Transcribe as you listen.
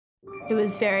It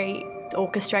was very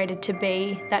orchestrated to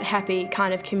be that happy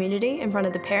kind of community in front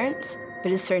of the parents,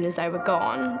 but as soon as they were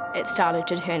gone, it started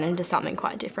to turn into something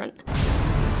quite different.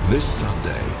 This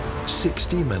Sunday,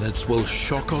 60 Minutes will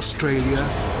shock Australia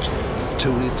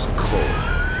to its core.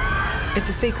 It's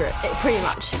a secret. Pretty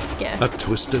much, yeah. A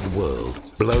twisted world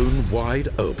blown wide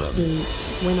open. He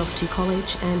went off to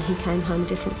college and he came home a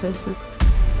different person.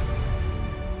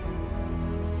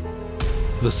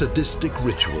 The sadistic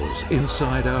rituals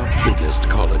inside our biggest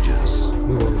colleges.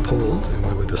 We were appalled and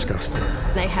we were disgusted.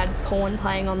 They had porn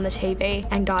playing on the TV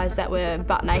and guys that were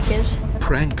butt naked.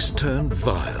 Pranks turned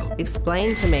vile.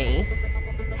 Explain to me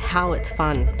how it's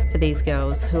fun for these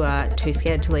girls who are too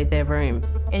scared to leave their room.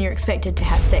 And you're expected to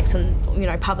have sex in,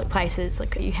 public places,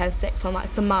 like you have sex on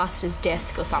like the master's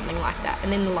desk or something like that,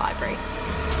 and in the library.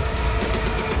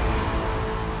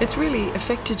 It's really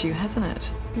affected you, hasn't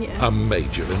it? Yeah. A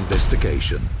major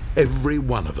investigation every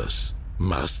one of us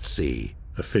must see.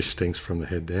 A fish stinks from the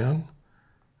head down,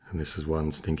 and this is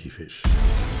one stinky fish.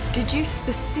 Did you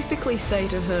specifically say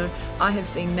to her, I have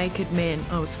seen naked men,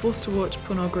 I was forced to watch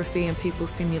pornography and people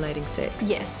simulating sex?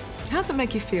 Yes. How does it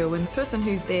make you feel when the person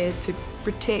who's there to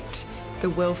protect the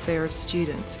welfare of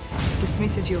students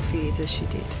dismisses your fears as she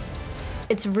did?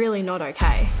 It's really not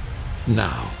okay.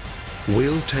 Now,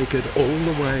 we'll take it all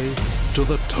the way to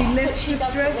the top. She left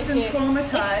distressed and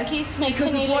traumatised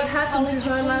because of what happened to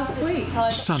her last week.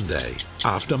 Sunday,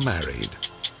 after Married.